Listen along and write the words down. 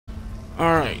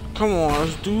Alright, come on,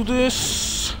 let's do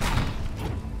this.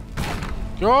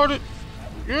 Got it.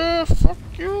 Yeah, fuck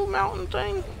you, mountain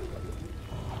thing.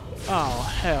 Oh,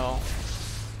 hell.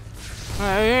 It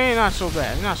ain't not so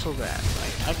bad, not so bad.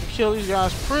 Like, I can kill these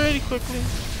guys pretty quickly and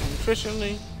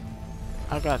efficiently.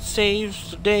 I got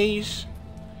saves for days.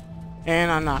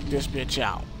 And I knocked this bitch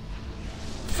out.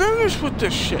 Finished with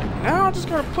this shit. Now I just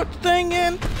gotta put the thing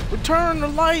in, return the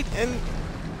light, and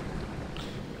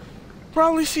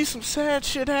probably see some sad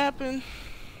shit happen.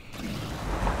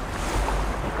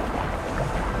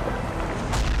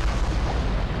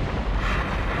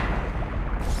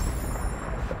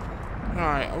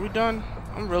 Alright, are we done?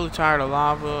 I'm really tired of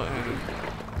lava and...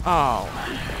 Oh.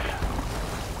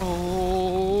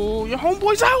 Oh, your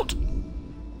homeboy's out!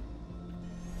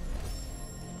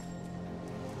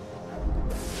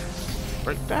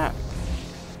 Break that.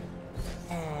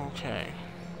 Okay.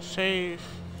 Save.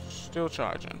 Still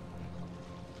charging.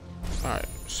 Alright,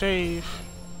 save.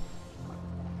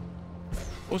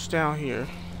 What's down here?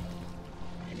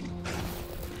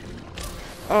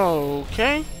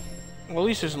 Okay. Well, at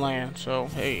least it's land, so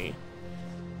hey.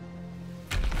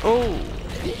 Oh.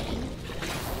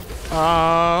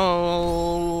 Oh,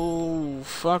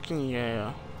 fucking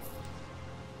yeah.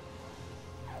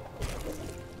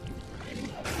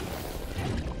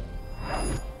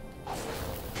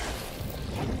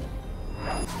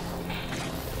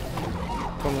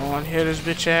 Come on, hit his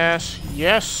bitch ass.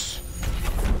 Yes.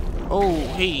 Oh,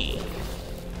 hey.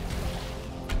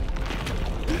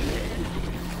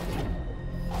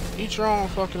 Eat your own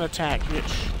fucking attack,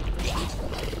 bitch.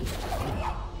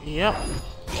 Yep.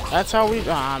 That's how we...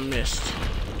 Ah, I missed.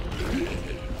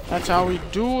 That's how we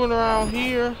do it around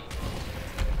here.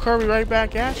 Curry right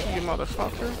back at you, you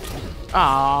motherfucker.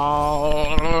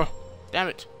 Oh, damn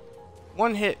it.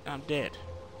 One hit, I'm dead.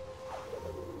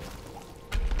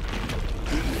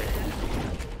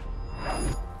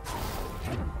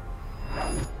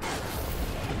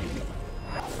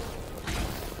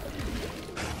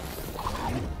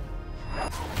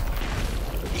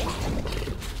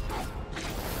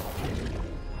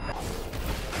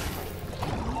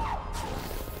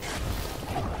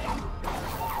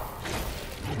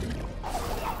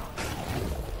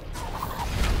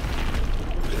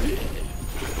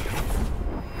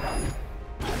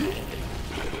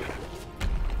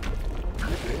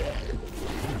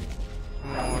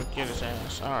 Get his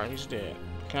ass. Alright, he's dead.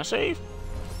 Can I save?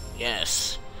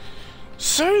 Yes.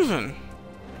 Saving!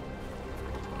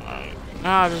 Alright.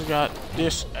 Now I just got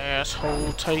this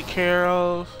asshole to take care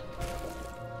of.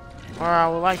 Or I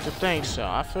would like to think so.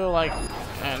 I feel like I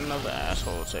had another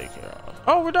asshole to take care of.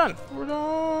 Oh, we're done! We're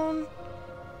done!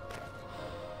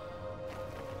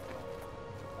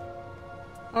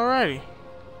 Alrighty.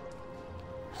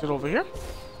 Is it over here?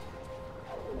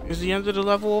 Is the end of the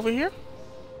level over here?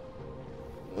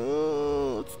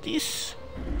 What's this?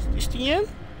 Is this the end?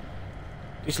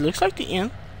 This looks like the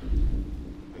end.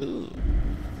 Ooh.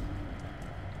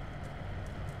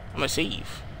 I'm gonna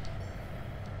save.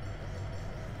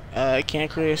 I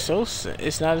can't create a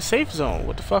it's not a safe zone.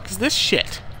 What the fuck is this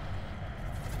shit?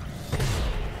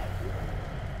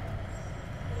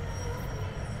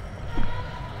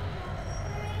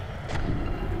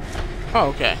 Oh,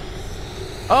 okay.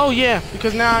 Oh yeah,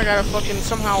 because now I gotta fucking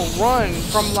somehow run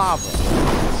from lava.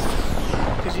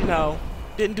 Because, you know,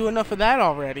 didn't do enough of that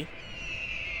already.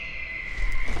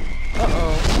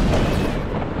 Uh-oh.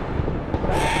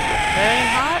 That ain't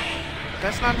hot?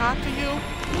 That's not hot to you?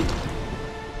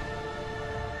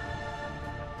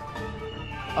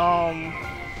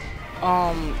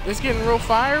 It's getting real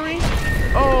fiery?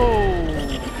 Oh!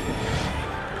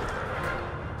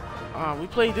 We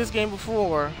played this game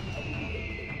before.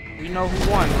 We know who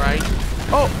won, right?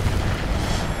 Oh!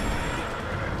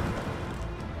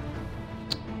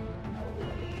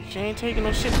 She ain't taking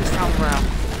no shit this time around.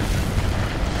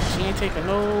 She ain't taking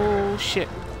no shit.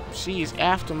 She is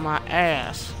after my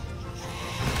ass.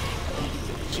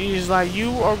 She's like,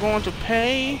 you are going to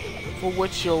pay for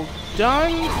what you've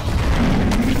done.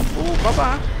 Ooh,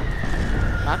 bye-bye.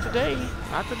 Not today.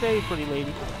 Not today, pretty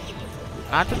lady.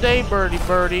 Not today, birdie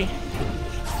birdie.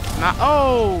 Not,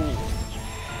 oh!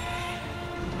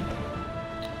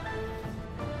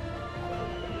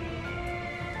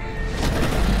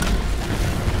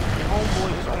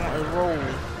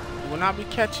 Will not be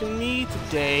catching me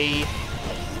today.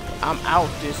 I'm out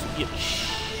this bitch.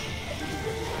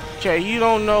 Okay, you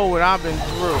don't know what I've been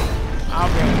through.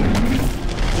 I've been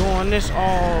doing this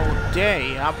all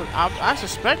day. I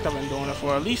suspect I've been doing it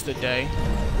for at least a day.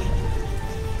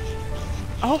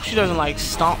 I hope she doesn't like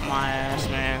stomp my ass,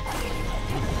 man.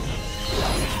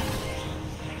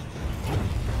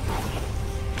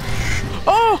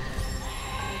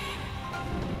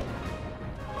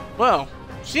 Well,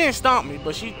 she didn't stomp me,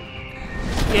 but she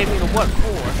gave me the what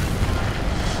for.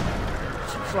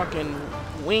 She fucking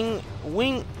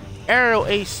wing aerial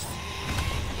ace.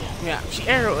 Yeah, she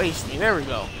aerial aced me. There we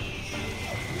go.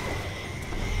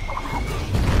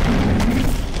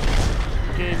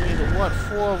 Gave me the what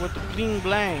for with the bling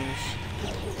blangs.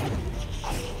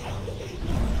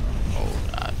 Oh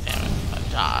god damn it! I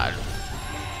died.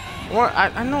 Or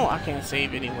I know I can't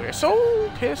save anywhere.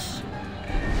 So pissed.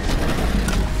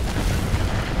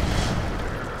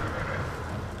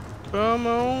 Come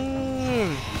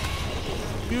on.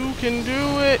 You can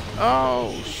do it.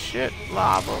 Oh shit,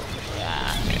 lava.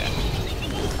 Yeah.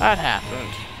 That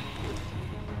happened.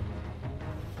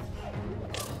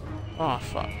 Oh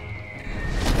fuck.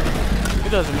 It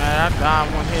doesn't matter. I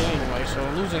died one hit anyway, so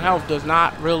losing health does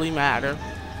not really matter.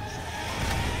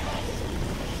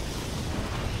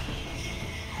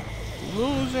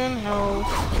 Losing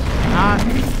health, not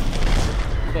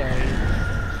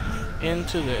play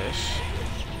into this.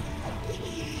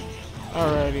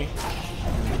 Alrighty.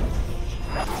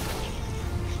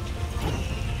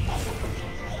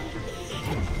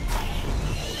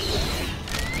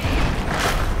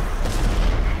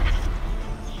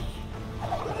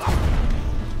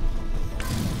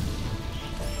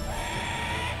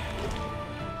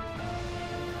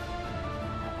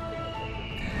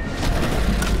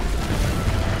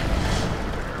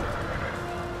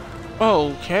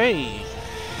 Okay.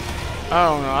 I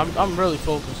don't know. I'm really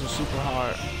focusing super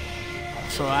hard,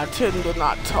 so I tend to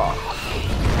not talk.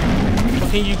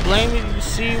 But can you blame me? Do you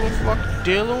see what the fuck I'm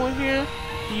dealing with here?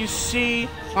 Do you see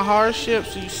my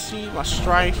hardships? Do you see my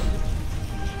strife?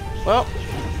 Well,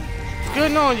 it's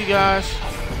good knowing you guys.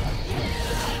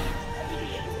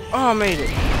 Oh, I made it.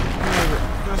 I made it.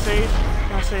 Can I save?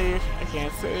 Can I save? I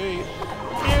can't save.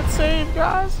 I can't save,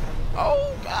 guys.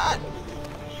 Oh god.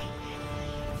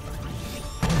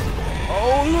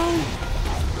 Oh no!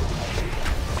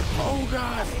 Oh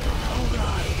god! Oh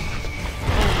god!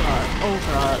 Oh god! Oh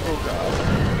god! Oh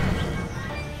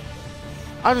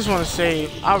god! I just want to save.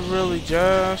 I really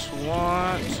just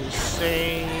want to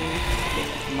save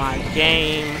my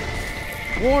game.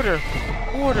 Water!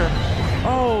 Water!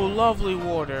 Oh, lovely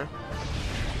water.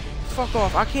 Fuck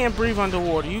off. I can't breathe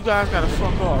underwater. You guys gotta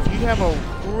fuck off. You have a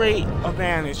great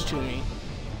advantage to me.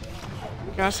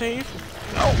 Can I save?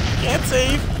 No, can't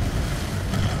save.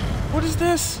 What is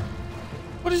this?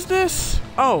 What is this?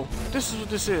 Oh, this is what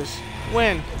this is.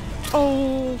 When?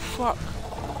 Oh, fuck.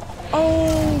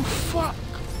 Oh, fuck.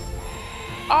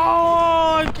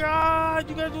 Oh, my God.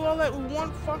 You gotta do all that with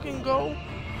one fucking go?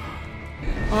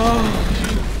 Oh,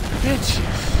 you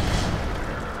bitches.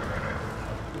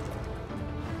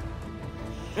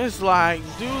 It's like,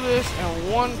 do this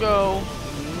in one go,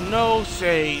 no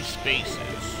save spaces.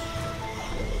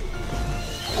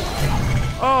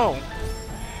 Oh.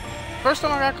 First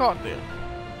time I got caught there.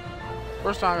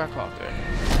 First time I got caught there.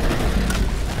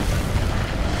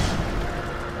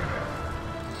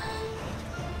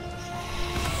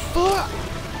 Fuck!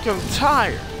 I'm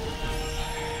tired.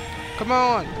 Come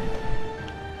on.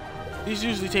 These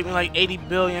usually take me like 80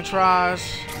 billion tries.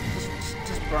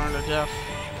 Just burn to death.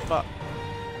 Fuck.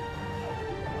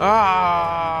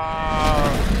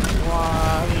 Ah!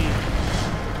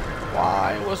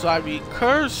 Why was I be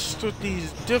cursed with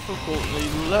these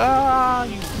difficulties? La,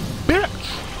 you bitch!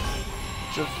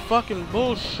 It's your fucking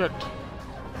bullshit.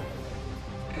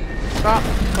 Stop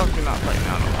fucking up right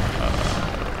now.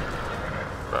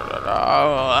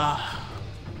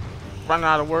 Running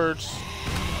out of words.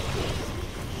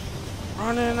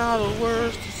 Running out of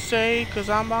words to say, cause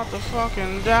I'm about to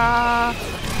fucking die.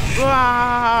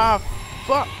 Ah,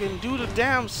 fucking do the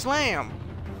damn slam.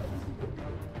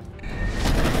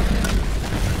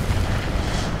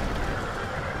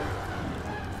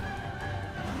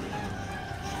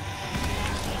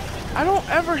 I don't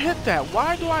ever hit that.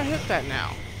 Why do I hit that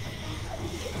now?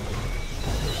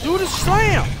 Do the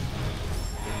slam!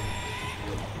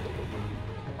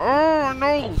 Oh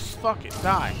no! Fuck it,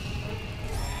 die.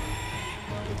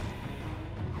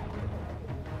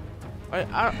 I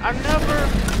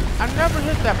never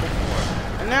hit that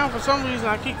before. And now for some reason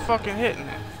I keep fucking hitting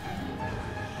it.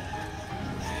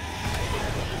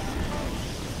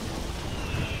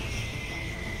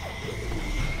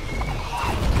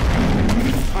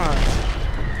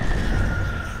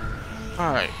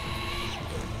 Alright.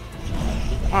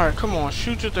 Alright, come on,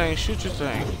 shoot your thing, shoot your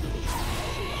thing.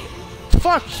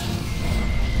 Fuck!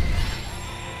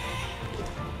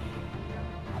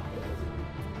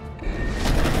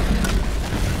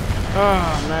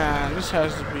 Oh man, this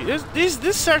has to be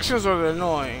these sections are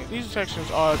annoying. These sections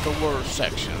are the worst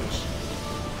sections.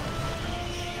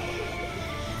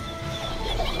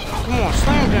 Come on,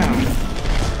 slam down.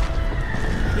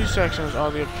 These sections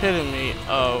are the epitome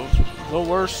of the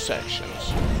worst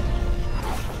sections.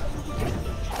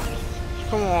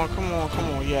 Come on, come on, come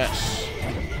on, yes.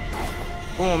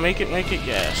 Come on, make it,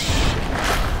 yes.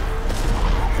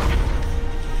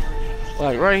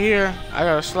 Like right here, I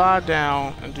gotta slide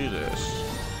down and do this.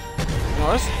 You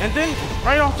know, and then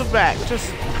right off the bat, just,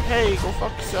 hey, go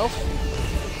fuck yourself.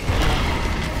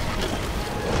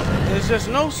 There's just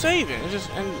no saving. It's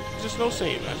just no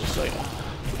saving. I just like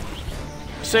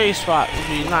save spot would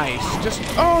be nice. Just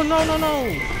oh no.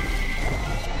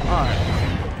 Alright.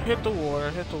 Hit the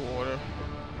water, hit the water.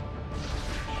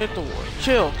 Hit the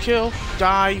water. Kill.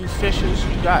 Die, you fishes.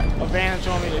 You got advantage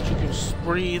on me that you can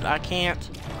breathe. I can't.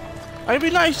 It'd be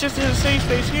nice just to hit a safe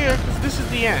space here, because this is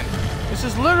the end. This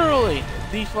is literally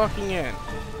the fucking end.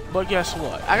 But guess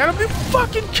what? I gotta be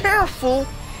fucking careful.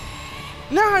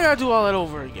 Now I gotta do all that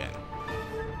over again.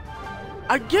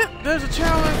 I get there's a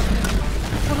challenge,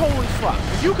 but holy fuck.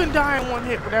 If you can die in one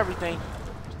hit with everything,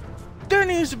 there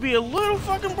needs to be a little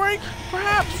fucking break,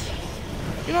 perhaps.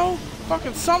 You know,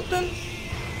 fucking something.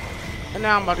 And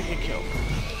now I'm about to get killed.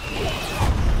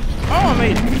 Oh, I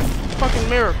made it. Fucking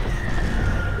miracle.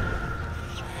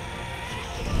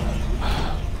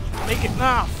 Make it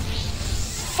now.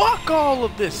 Fuck all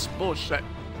of this bullshit.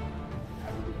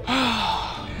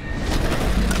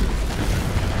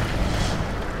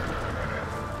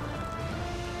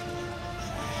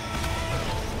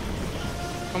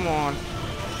 Come on.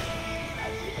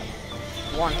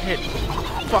 One hit.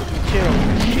 Fucking kill.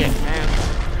 Shit, man.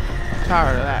 I'm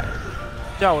tired of that.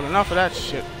 Dealt with enough of that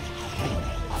shit.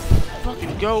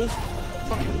 Fucking go.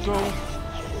 Fucking go.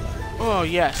 Oh,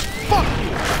 yes. Fuck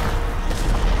you.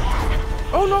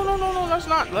 Oh, no.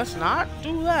 Let's not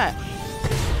do that.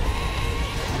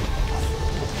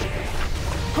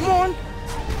 Come on.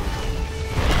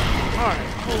 Alright.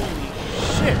 Holy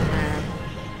shit, man.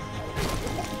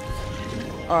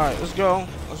 Alright, let's go.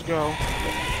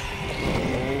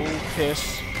 Oh,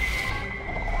 piss.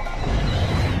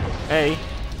 Hey.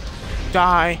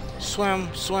 Die. Swim.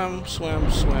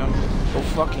 Go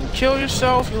fucking kill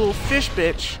yourself, you little fish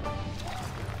bitch.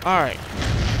 Alright.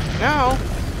 Now,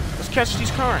 let's catch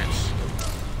these currents.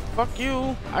 Fuck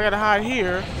you. I gotta hide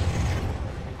here.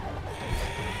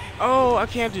 Oh, I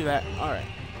can't do that. Alright.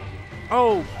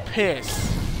 Oh, piss.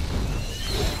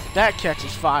 That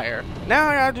catches fire. Now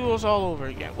I gotta do this all over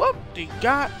again. Whoop the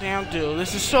goddamn do.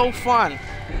 This is so fun,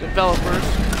 developers.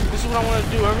 This is what I want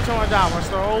to do every time I die. I want to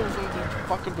start over from the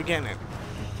fucking beginning.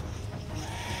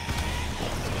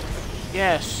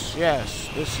 Yes.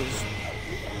 This is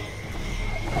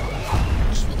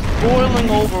just boiling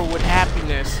over with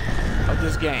happiness of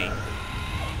this game.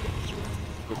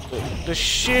 The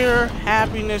sheer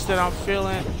happiness that I'm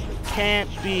feeling can't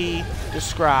be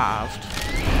described.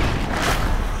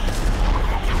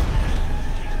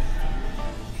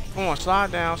 Come on,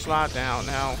 slide down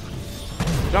now.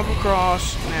 Jump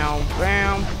across, now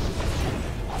bam.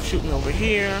 Shoot me over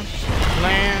here.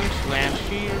 Land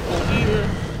here, go here.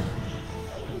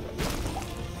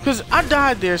 Cause I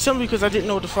died there simply because I didn't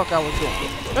know what the fuck I was doing.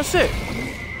 That's it.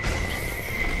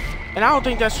 And I don't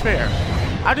think that's fair.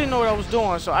 I didn't know what I was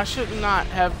doing, so I should not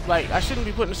have, I shouldn't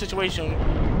be put in a situation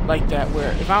like that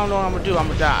where if I don't know what I'm gonna do, I'm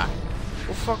gonna die.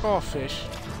 Well, fuck off, fish.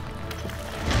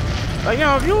 Like, you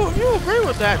know, if you agree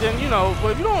with that, then, you know,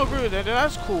 but if you don't agree with that, then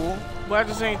that's cool. But at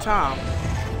the same time,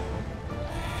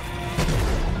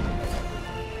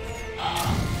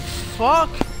 fuck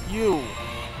you.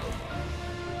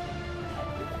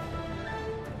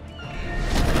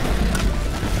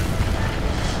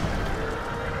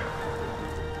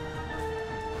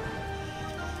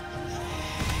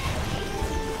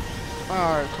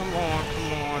 Alright, come on.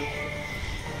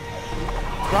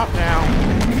 Drop down.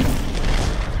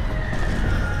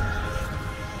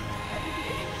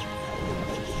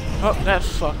 Oh, that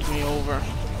fucked me over.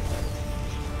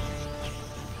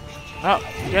 Oh,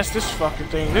 guess this fucking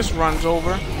thing. This runs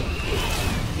over.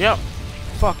 Yep.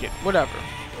 Fuck it. Whatever.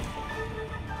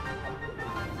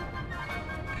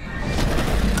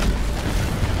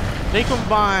 They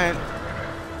combine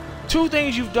two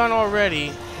things you've done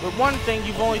already with one thing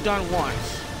you've only done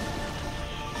once.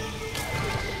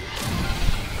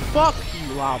 Fuck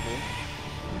you, Lobble.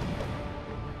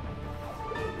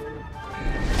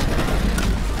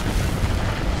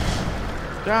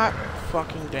 God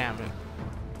fucking damn it.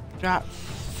 God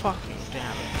fucking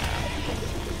damn it.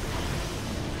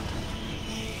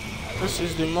 This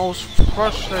is the most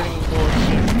frustrating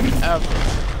bullshit ever.